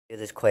Do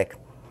this quick.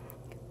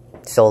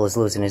 Soul is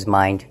losing his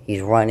mind.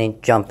 He's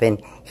running,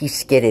 jumping. He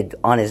skidded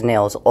on his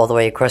nails all the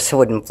way across the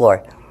wooden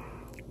floor.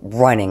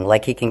 Running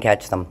like he can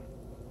catch them.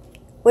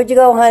 Where'd you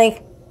go, honey?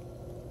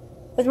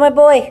 Where's my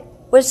boy?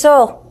 Where's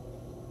Soul?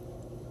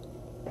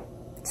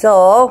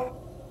 Soul?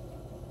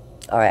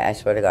 Alright, I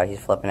swear to God, he's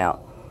flipping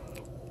out.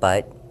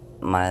 But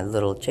my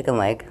little chicken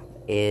leg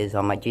is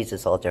on my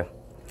Jesus altar.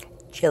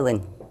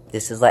 Chilling.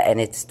 This is like,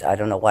 and it's, I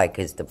don't know why,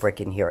 because the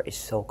brick in here is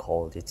so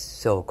cold. It's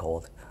so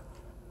cold.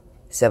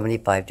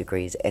 75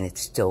 degrees, and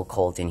it's still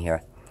cold in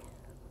here.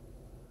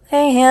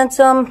 Hey,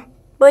 handsome.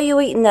 Why are you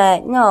eating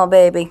that? No,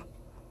 baby.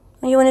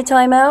 Are you in a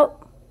timeout?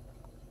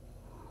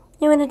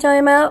 You in a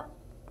timeout?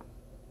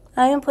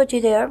 I didn't put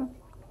you there.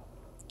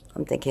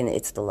 I'm thinking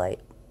it's the light.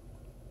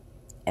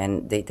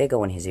 And they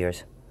go in his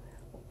ears.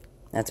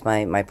 That's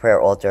my prayer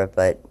altar,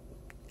 but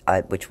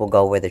which will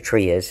go where the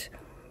tree is.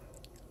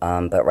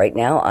 But right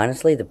now,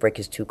 honestly, the brick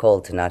is too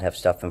cold to not have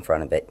stuff in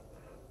front of it.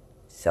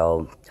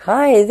 So,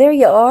 hi, there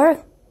you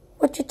are.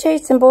 What you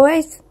chasing,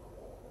 boys?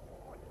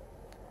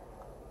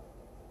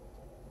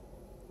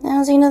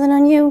 Now, see nothing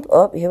on you?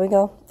 Oh, here we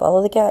go.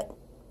 Follow the cat.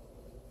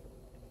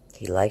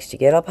 He likes to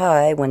get up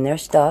high when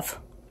there's stuff.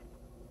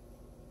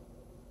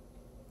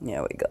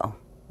 There we go.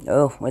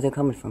 Oh, where they're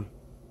coming from.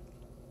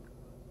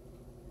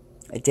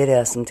 I did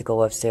ask them to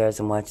go upstairs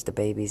and watch the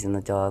babies and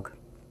the dog.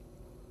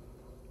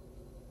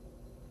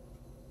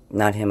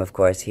 Not him, of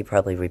course. He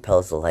probably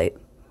repels the light.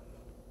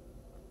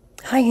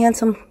 Hi,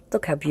 handsome.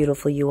 Look how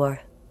beautiful you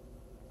are.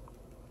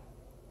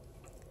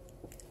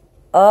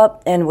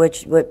 Up and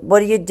what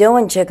are you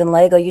doing, chicken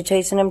leg? Are you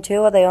chasing them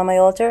too? Are they on my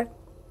altar?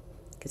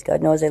 Because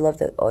God knows I love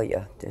the... Oh,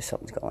 yeah. There's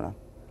something's going on.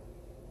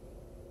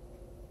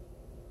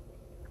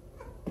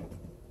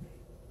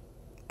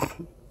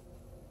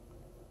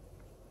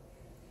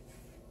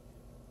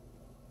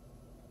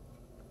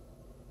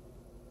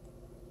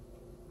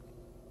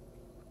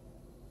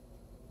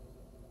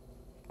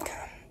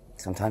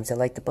 Sometimes I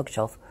like the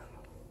bookshelf.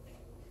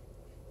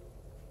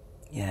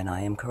 Yeah, and I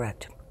am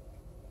correct.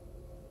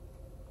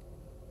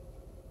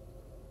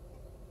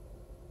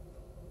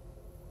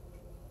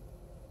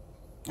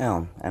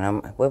 Oh,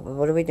 and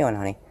what are we doing,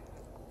 honey?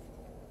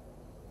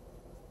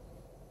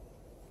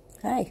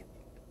 Hey.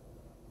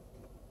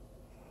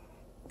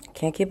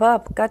 Can't keep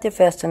up. Got there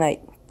fast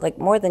tonight. Like,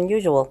 more than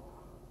usual.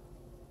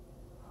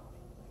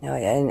 No,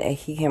 and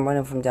he came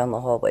running from down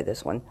the hallway,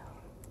 this one.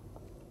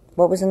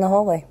 What was in the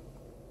hallway?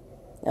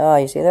 Oh,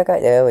 you see that guy?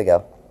 There we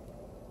go.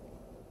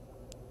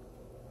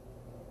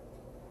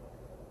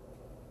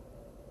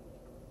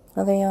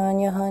 Are they on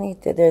you, honey?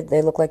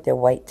 They look like they're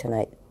white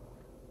tonight.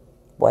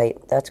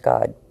 White, that's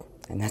God.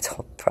 And that's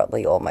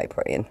probably all my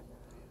praying.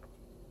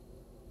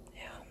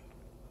 Yeah.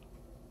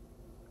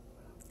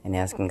 And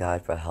asking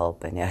God for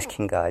help and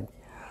asking God,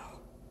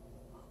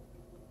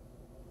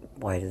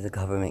 why does the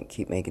government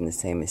keep making the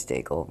same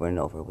mistake over and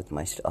over with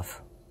my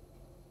stuff?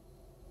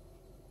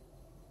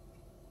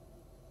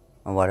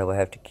 And why do I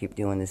have to keep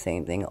doing the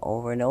same thing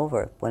over and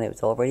over when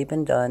it's already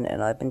been done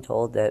and I've been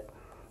told that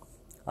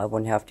I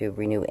wouldn't have to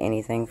renew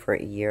anything for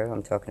a year?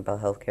 I'm talking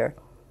about healthcare.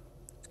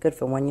 It's good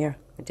for 1 year.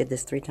 I did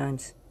this 3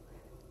 times.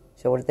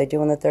 So what did they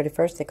do on the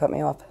 31st? They cut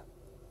me off.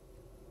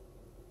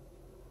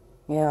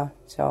 Yeah,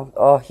 so...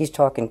 Oh, he's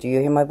talking. Do you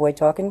hear my boy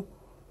talking?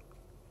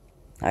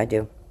 I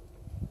do.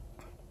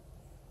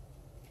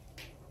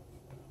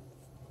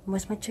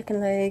 Where's my chicken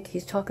leg?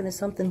 He's talking to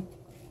something.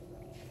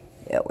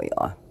 Yeah, we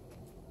are.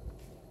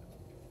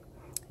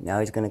 Now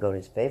he's going to go to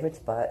his favorite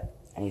spot,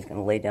 and he's going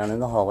to lay down in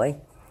the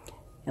hallway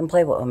and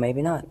play with, or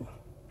maybe not.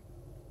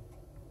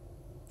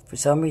 For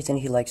some reason,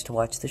 he likes to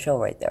watch the show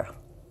right there.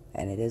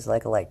 And it is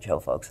like a light show,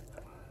 folks.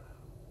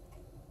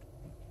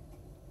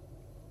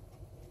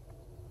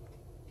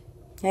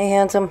 Hey,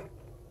 handsome.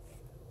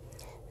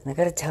 And I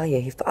gotta tell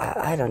you,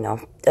 I don't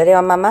know. Daddy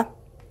on mama?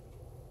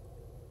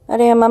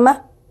 Daddy on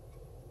mama?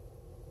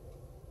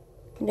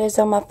 There's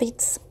on my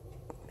feet.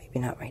 Maybe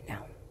not right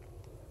now.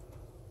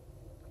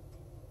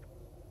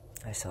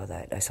 I saw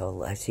that.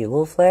 I see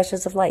little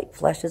flashes of light.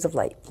 Flashes of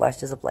light.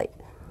 Flashes of light.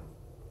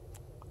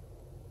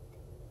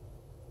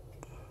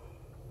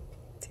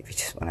 TV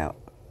just went out.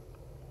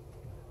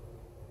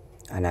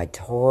 And I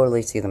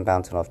totally see them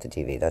bouncing off the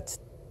TV.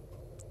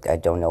 I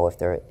don't know if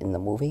they're in the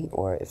movie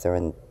or if they're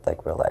in,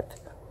 like, real life.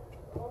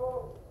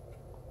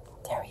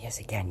 There he is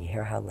again. You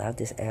hear how loud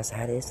this ass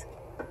hat is?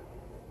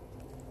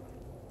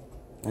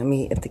 I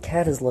mean, if the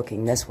cat is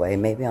looking this way,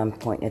 maybe I'm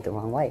pointing it the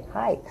wrong way.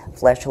 Hi.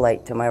 Flash of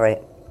light to my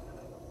right.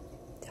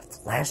 The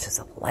flashes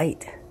of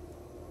light.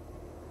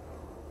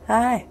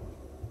 Hi.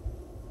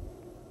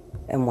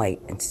 And white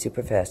and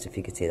super fast, if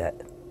you could see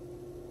that.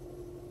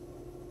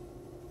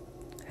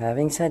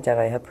 Having said that,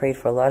 I have prayed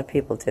for a lot of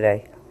people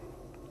today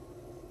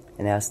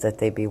and asked that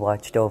they be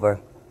watched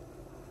over.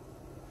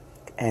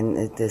 And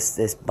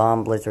this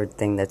bomb blizzard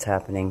thing that's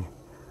happening,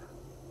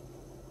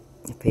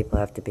 if people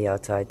have to be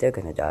outside, they're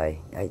going to die.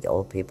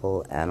 Old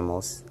people,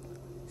 animals.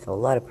 So a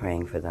lot of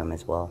praying for them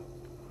as well.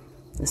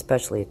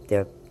 Especially if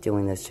they're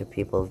doing this to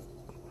people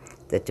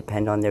that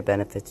depend on their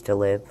benefits to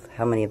live.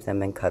 How many of them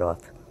have been cut off?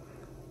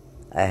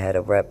 I had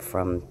a rep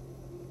from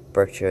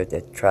Berkshire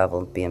that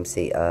traveled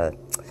BMC,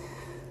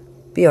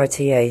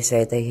 BRTA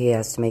said that he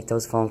has to make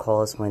those phone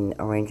calls when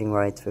arranging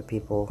rides for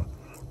people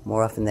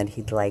more often than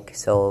he'd like.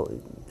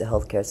 So the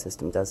healthcare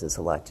system does this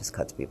a lot, just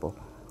cuts people.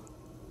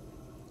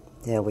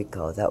 There we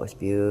go. That was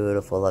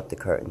beautiful up the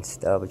curtains.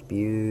 That was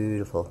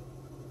beautiful.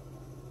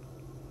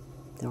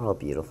 They're all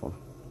beautiful.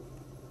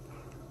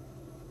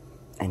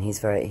 And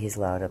he's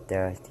loud up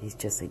there. He's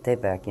just like, they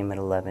vacuum at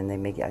 11. They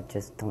make, I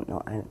just don't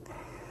know.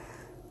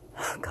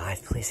 Oh God,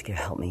 please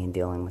help me in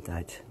dealing with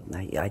that.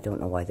 I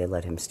don't know why they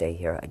let him stay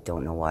here. I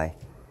don't know why.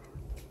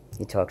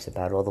 He talks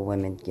about all the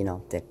women, you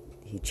know, that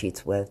he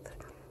cheats with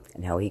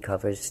and how he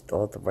covers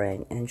all the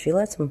rent. And she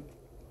lets him.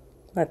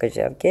 Not because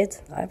you have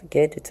kids. I have a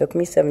kid. It took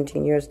me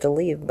 17 years to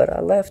leave, but I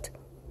left.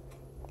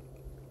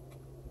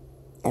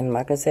 And I'm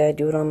not going to say I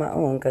do it on my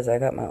own because I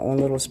got my own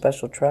little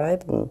special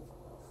tribe and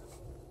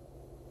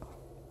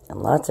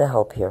lots of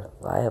help here.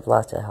 I have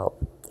lots of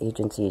help.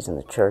 Agencies in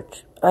the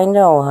church. I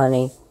know,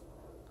 honey.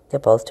 They're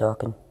both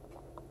talking.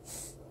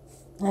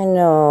 I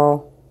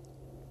know.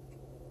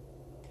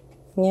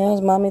 Yeah,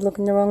 is Mommy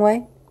looking the wrong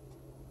way?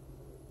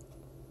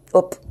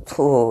 Oop.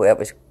 Oh, that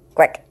was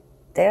quick.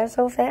 They're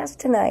so fast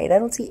tonight. I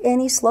don't see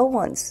any slow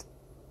ones.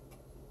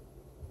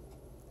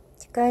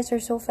 You guys are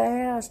so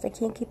fast. I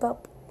can't keep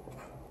up.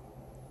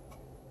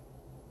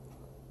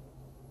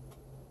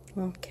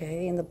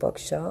 Okay, in the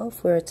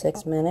bookshelf. We're at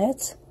 6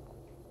 minutes.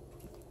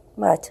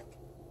 What?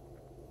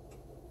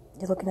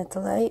 You looking at the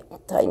light?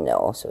 I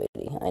know,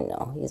 sweetie. I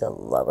know. He's a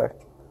lover.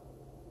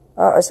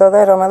 Oh, I saw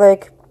that on my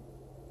leg.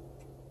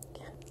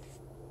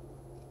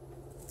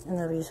 I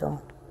love you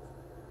so.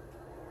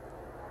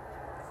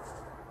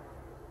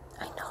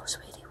 I know,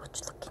 sweetie. What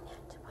you looking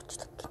at? What you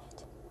looking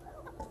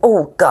at?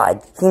 Oh,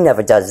 God. He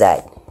never does that.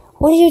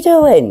 What are you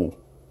doing?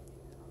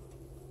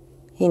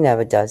 He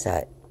never does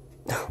that.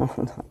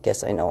 I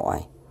guess I know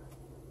why.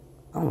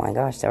 Oh, my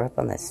gosh. They're up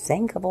on the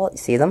sink of all...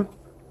 See them?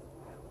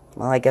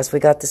 Well, I guess we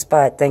got the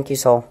spot. Thank you,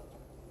 soul.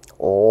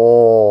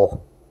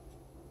 Oh.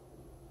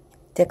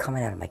 They're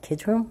coming out of my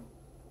kid's room?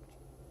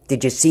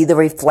 Did you see the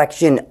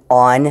reflection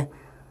on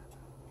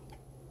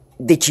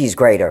the cheese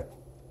grater?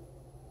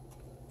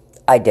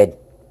 I did.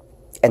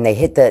 And they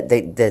hit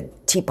the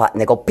teapot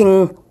and they go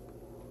ping.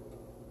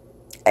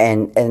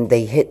 And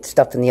they hit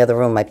stuff in the other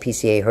room. My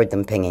PCA heard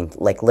them pinging.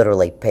 Like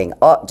literally ping.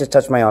 Oh, just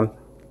touched my arm.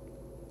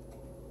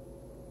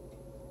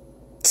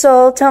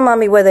 So, tell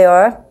Mommy where they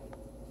are.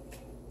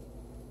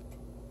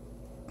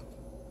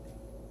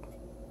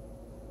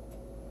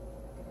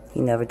 He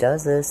never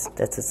does this.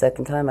 That's the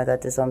second time I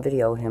got this on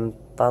video, him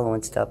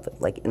following stuff,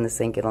 like in the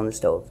sink and on the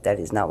stove. That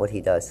is not what he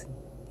does.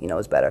 He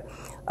knows better.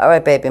 All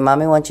right, baby.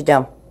 Mommy wants you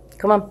down.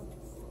 Come on.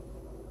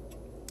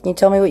 Can you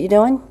tell me what you're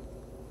doing?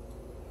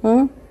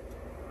 Hmm?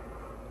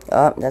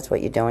 Oh, that's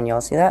what you're doing. You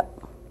all see that?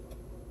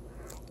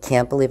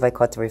 Can't believe I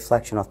caught the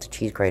reflection off the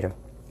cheese grater.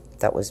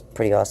 That was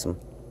pretty awesome.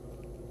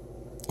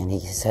 And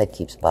his head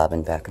keeps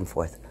bobbing back and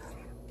forth.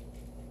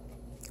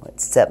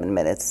 It's 7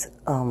 minutes.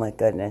 Oh my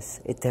goodness.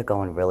 They're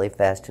going really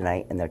fast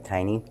tonight and they're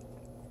tiny.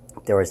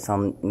 There are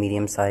some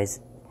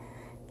medium-sized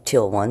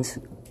teal ones,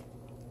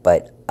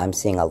 but I'm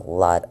seeing a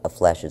lot of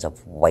flashes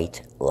of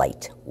white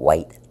light.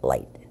 White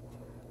light.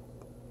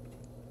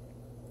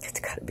 It's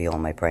got to be on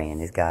my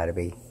brain. It's got to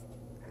be.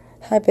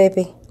 Hi,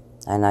 baby.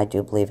 And I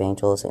do believe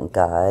angels and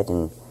God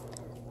and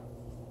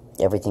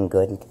everything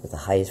good with the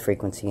highest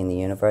frequency in the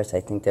universe. I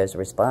think there's a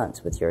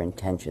response with your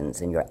intentions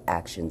and your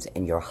actions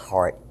and your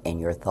heart and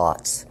your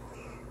thoughts.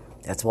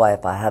 That's why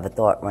if I have a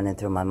thought running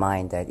through my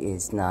mind that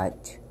is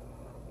not,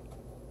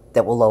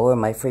 that will lower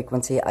my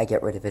frequency, I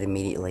get rid of it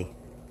immediately.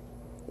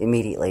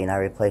 Immediately, and I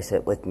replace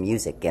it with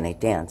music and a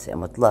dance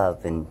and with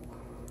love and,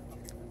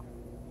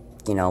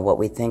 you know, what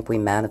we think we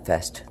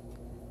manifest.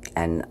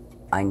 And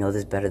I know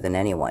this better than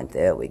anyone.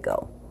 There we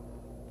go.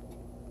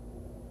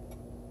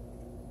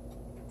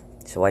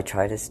 So I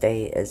try to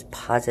stay as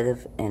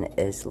positive and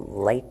as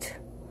light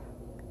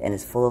and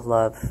as full of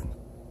love.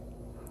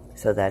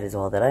 So that is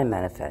all that I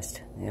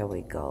manifest. There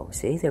we go.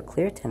 See, they're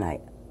clear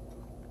tonight.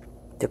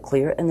 They're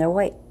clear and they're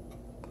white.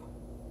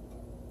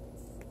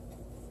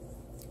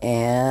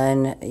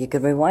 And you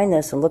can rewind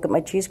this and look at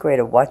my cheese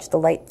grater. Watch the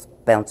light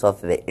bounce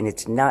off of it. And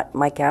it's not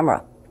my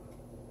camera.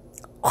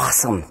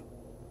 Awesome.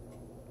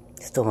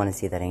 Still want to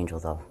see that angel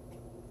though.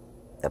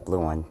 That blue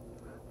one.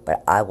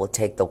 But I will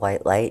take the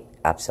white light.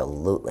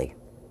 Absolutely.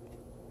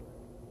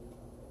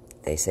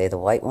 They say the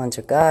white ones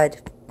are God.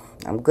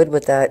 I'm good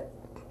with that.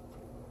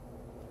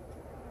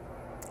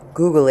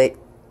 Google it.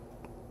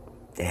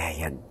 There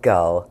you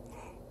go.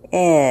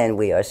 And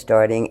we are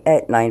starting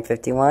at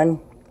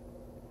 9:51.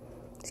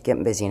 It's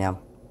getting busy now.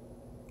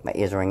 My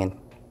ears are ringing.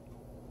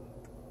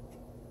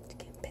 It's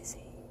getting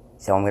busy.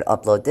 So I'm going to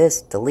upload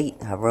this,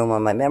 delete, have room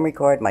on my memory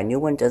card. My new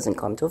one doesn't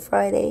come till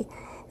Friday.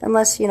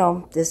 Unless, you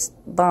know, this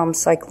bomb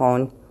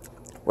cyclone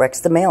wrecks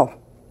the mail.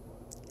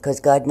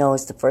 Because God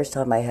knows the first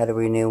time I had to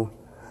renew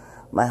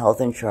my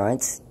health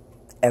insurance,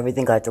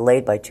 everything got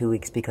delayed by 2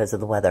 weeks because of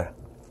the weather.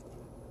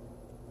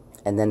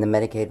 And then the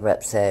Medicaid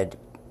rep said,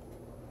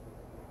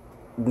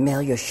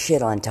 mail your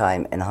shit on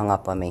time, and hung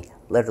up on me.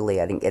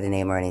 Literally, I didn't get a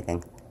name or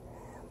anything.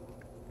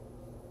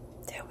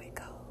 There we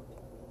go.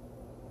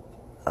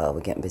 Oh,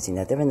 we're getting busy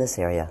now. They're in this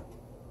area.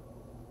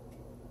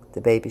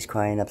 The baby's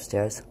crying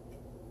upstairs.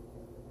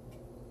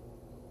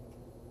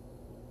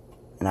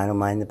 And I don't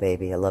mind the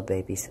baby. I love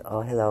babies.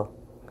 Oh, hello.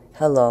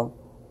 Hello.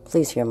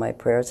 Please hear my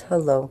prayers.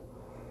 Hello.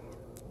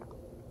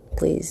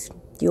 Please.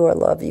 You are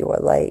love. You are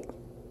light.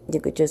 You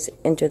could just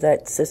enter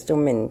that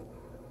system and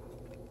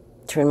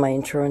turn my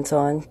insurance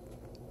on.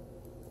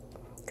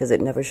 Because it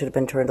never should have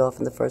been turned off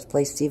in the first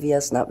place.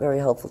 CVS, not very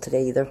helpful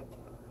today either.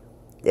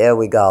 There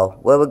we go.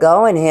 Where we're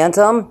going,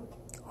 handsome?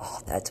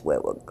 Oh, that's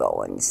where we're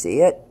going.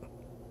 See it?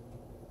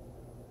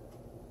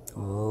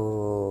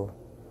 Oh.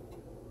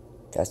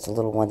 That's the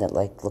little one that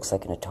looks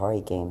like an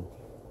Atari game.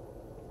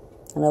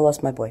 And I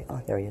lost my boy.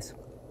 Oh, there he is.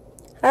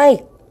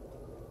 Hi.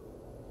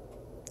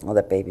 Oh,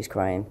 that baby's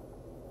crying.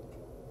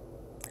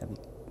 Oh,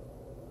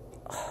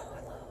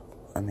 hello.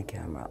 On the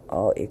camera.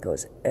 Oh, it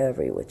goes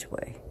every which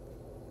way.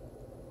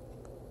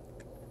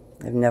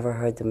 I've never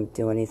heard them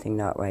do anything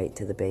not right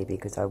to the baby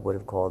because I would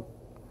have called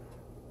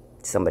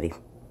somebody.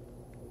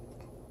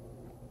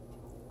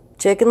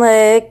 Chicken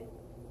leg.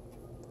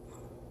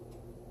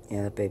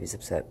 Yeah, that baby's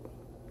upset.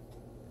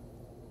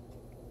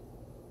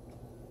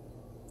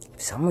 For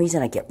some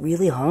reason, I get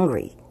really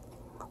hungry.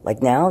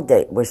 Like now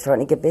that we're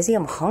starting to get busy,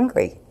 I'm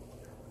hungry.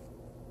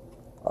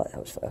 Oh, that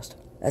was fast.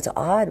 That's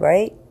odd,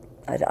 right?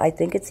 I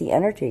think it's the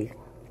energy.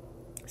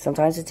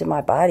 Sometimes it's in my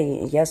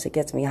body. Yes, it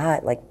gets me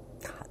hot, like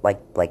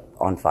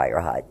on fire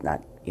hot,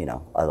 not,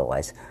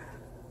 otherwise.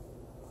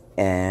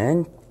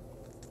 And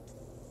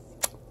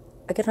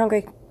I get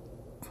hungry.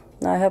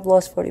 Now I have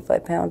lost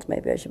 45 pounds.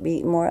 Maybe I should be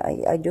eating more.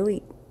 I do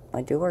eat.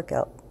 I do work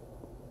out.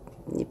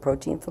 I need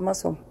protein for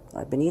muscle.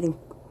 I've been eating.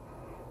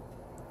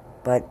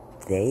 But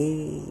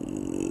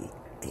the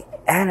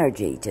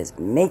energy just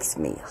makes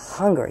me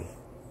hungry.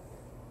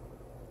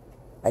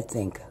 I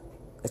think.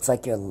 It's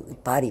like your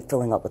body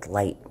filling up with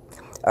light.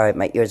 All right,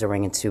 my ears are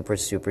ringing super,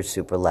 super,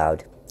 super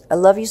loud. I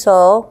love you,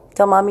 soul.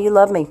 Tell Mommy you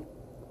love me.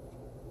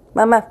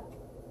 Mama,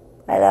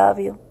 I love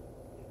you.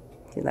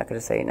 He's not going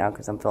to say it now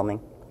because I'm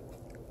filming.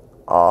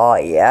 Oh,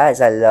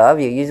 yes, I love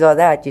you. You saw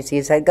that. You see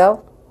his head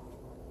go?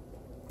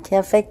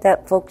 Can't fake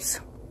that,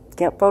 folks.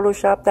 Can't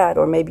Photoshop that.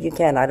 Or maybe you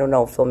can. I don't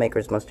know.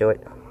 Filmmakers must do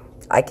it.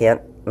 I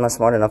can't. I'm not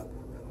smart enough.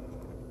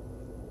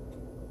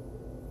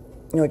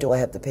 Nor do I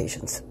have the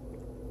patience.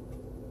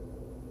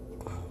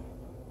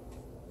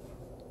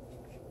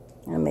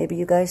 And maybe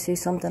you guys see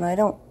something I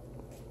don't.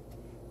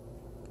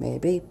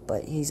 Maybe,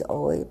 but he's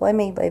always, why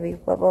me, baby?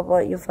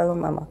 What, you follow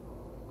Mama.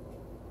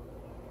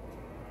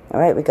 All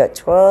right, we got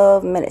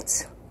 12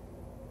 minutes.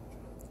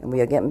 And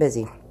we are getting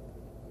busy.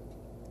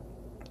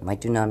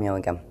 Might do Namyo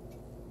again.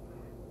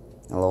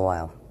 In a little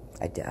while.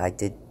 I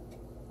did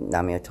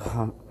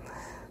Namyo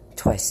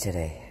twice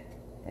today.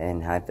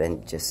 And I've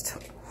been just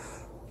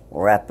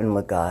rapping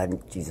with God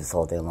and Jesus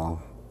all day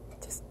long.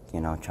 Just,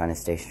 trying to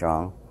stay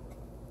strong.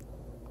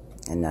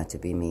 And not to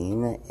be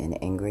mean and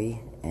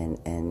angry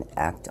and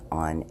act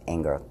on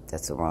anger.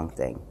 That's the wrong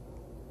thing.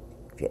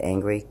 If you're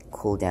angry,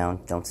 cool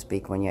down. Don't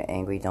speak when you're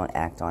angry. Don't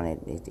act on it.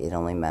 It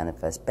only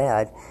manifests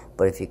bad.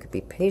 But if you could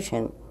be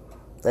patient,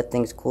 let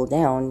things cool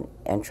down,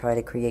 and try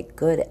to create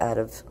good out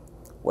of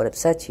what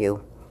upsets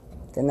you,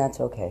 then that's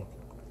okay.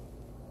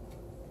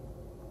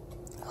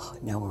 Oh,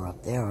 now we're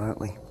up there, aren't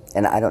we?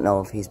 And I don't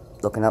know if he's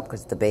looking up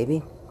because of the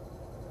baby.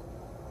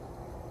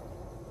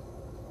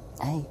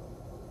 Hey.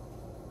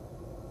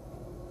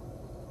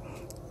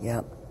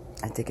 Yeah,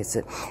 I think it's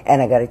it.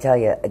 And I got to tell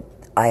you,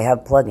 I have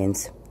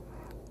plugins,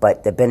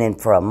 but they've been in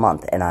for a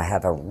month, and I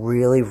have a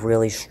really,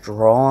 really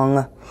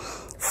strong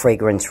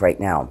fragrance right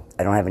now.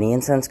 I don't have any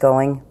incense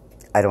going.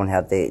 I don't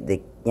have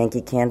the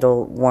Yankee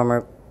Candle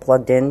warmer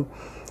plugged in,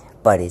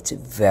 but it's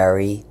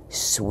very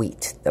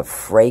sweet. The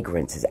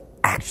fragrance is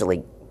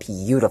actually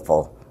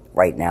beautiful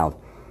right now.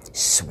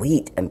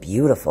 Sweet and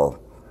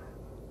beautiful.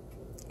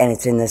 And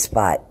it's in this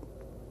spot.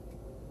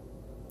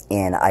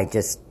 And I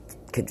just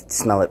could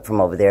smell it from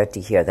over there to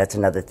here. That's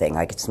another thing.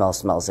 I could smell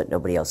smells that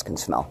nobody else can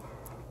smell.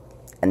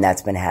 And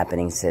that's been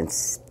happening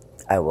since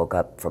I woke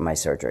up from my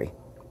surgery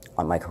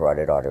on my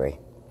carotid artery.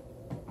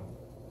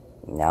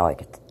 Now I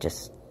could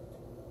just,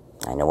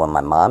 I know when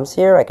my mom's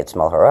here, I could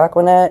smell her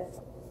Aquanet.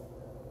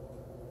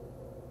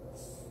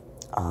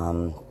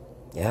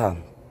 Yeah,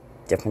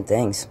 different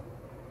things.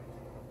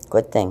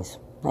 Good things.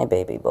 Hey,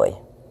 baby boy.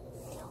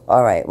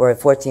 All right, we're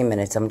at 14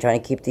 minutes. I'm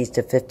trying to keep these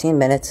to 15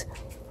 minutes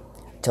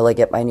till I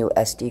get my new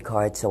SD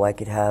card so I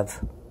could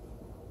have...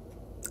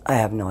 I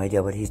have no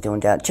idea what he's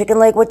doing down. Chicken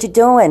leg, what you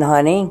doing,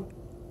 honey?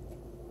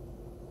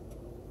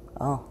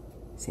 Oh,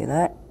 see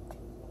that?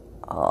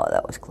 Oh,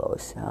 that was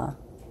close, huh?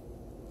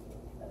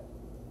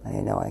 I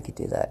didn't know I could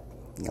do that.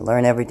 You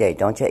learn every day,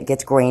 don't you? It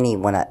gets grainy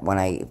when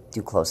I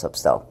do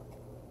close-ups, though.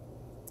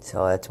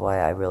 So that's why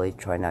I really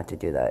try not to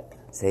do that.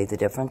 See the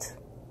difference?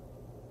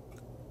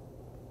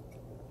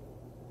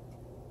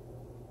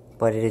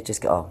 But it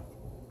just go... Oh.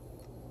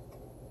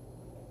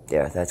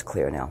 There, that's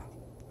clear now.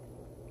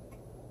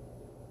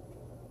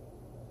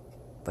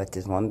 but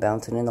there's one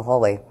bouncing in the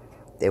hallway.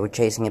 They were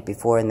chasing it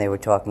before, and they were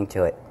talking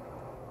to it.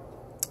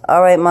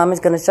 All right, Mama's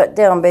going to shut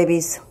down,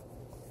 babies.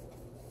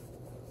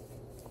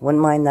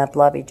 Wouldn't mind that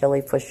blobby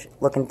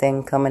jellyfish-looking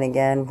thing coming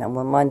again. I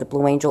wouldn't mind the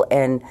Blue Angel,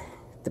 and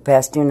the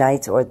past 2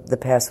 nights, or the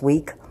past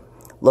week,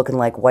 looking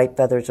like white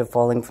feathers are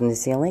falling from the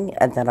ceiling,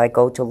 and then I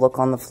go to look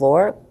on the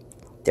floor.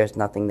 There's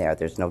nothing there.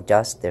 There's no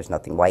dust. There's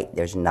nothing white.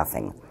 There's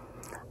nothing.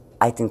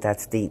 I think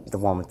that's the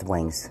one with the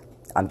wings.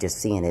 I'm just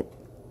seeing it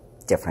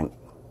different.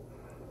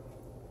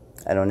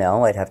 I don't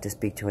know. I'd have to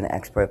speak to an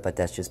expert, but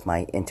that's just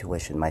my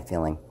intuition, my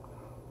feeling.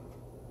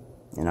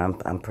 You know,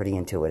 I'm pretty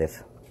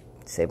intuitive.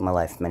 Saved my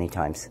life many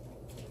times.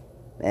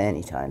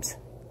 Many times.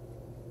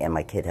 And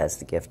my kid has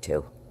the gift,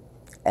 too.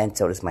 And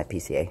so does my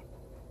PCA.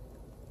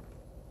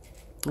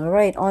 All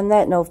right, on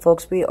that note,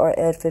 folks, we are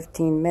at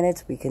 15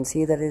 minutes. We can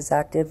see that it is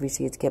active. We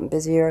see it's getting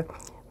busier.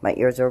 My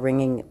ears are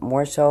ringing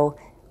more so.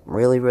 I'm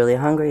really, really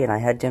hungry, and I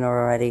had dinner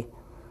already.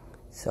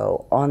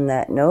 So on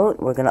that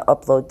note, we're going to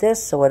upload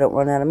this so I don't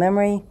run out of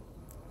memory.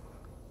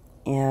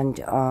 And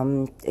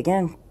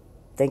again,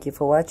 thank you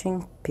for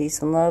watching.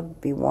 Peace and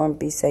love. Be warm,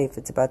 be safe.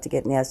 It's about to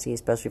get nasty,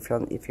 especially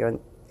if you're in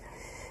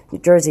New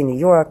Jersey, New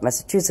York,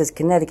 Massachusetts,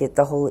 Connecticut,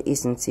 the whole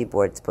eastern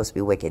seaboard. It's supposed to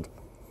be wicked.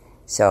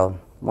 So,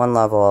 one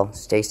love all.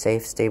 Stay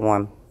safe, stay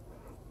warm.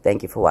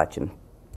 Thank you for watching.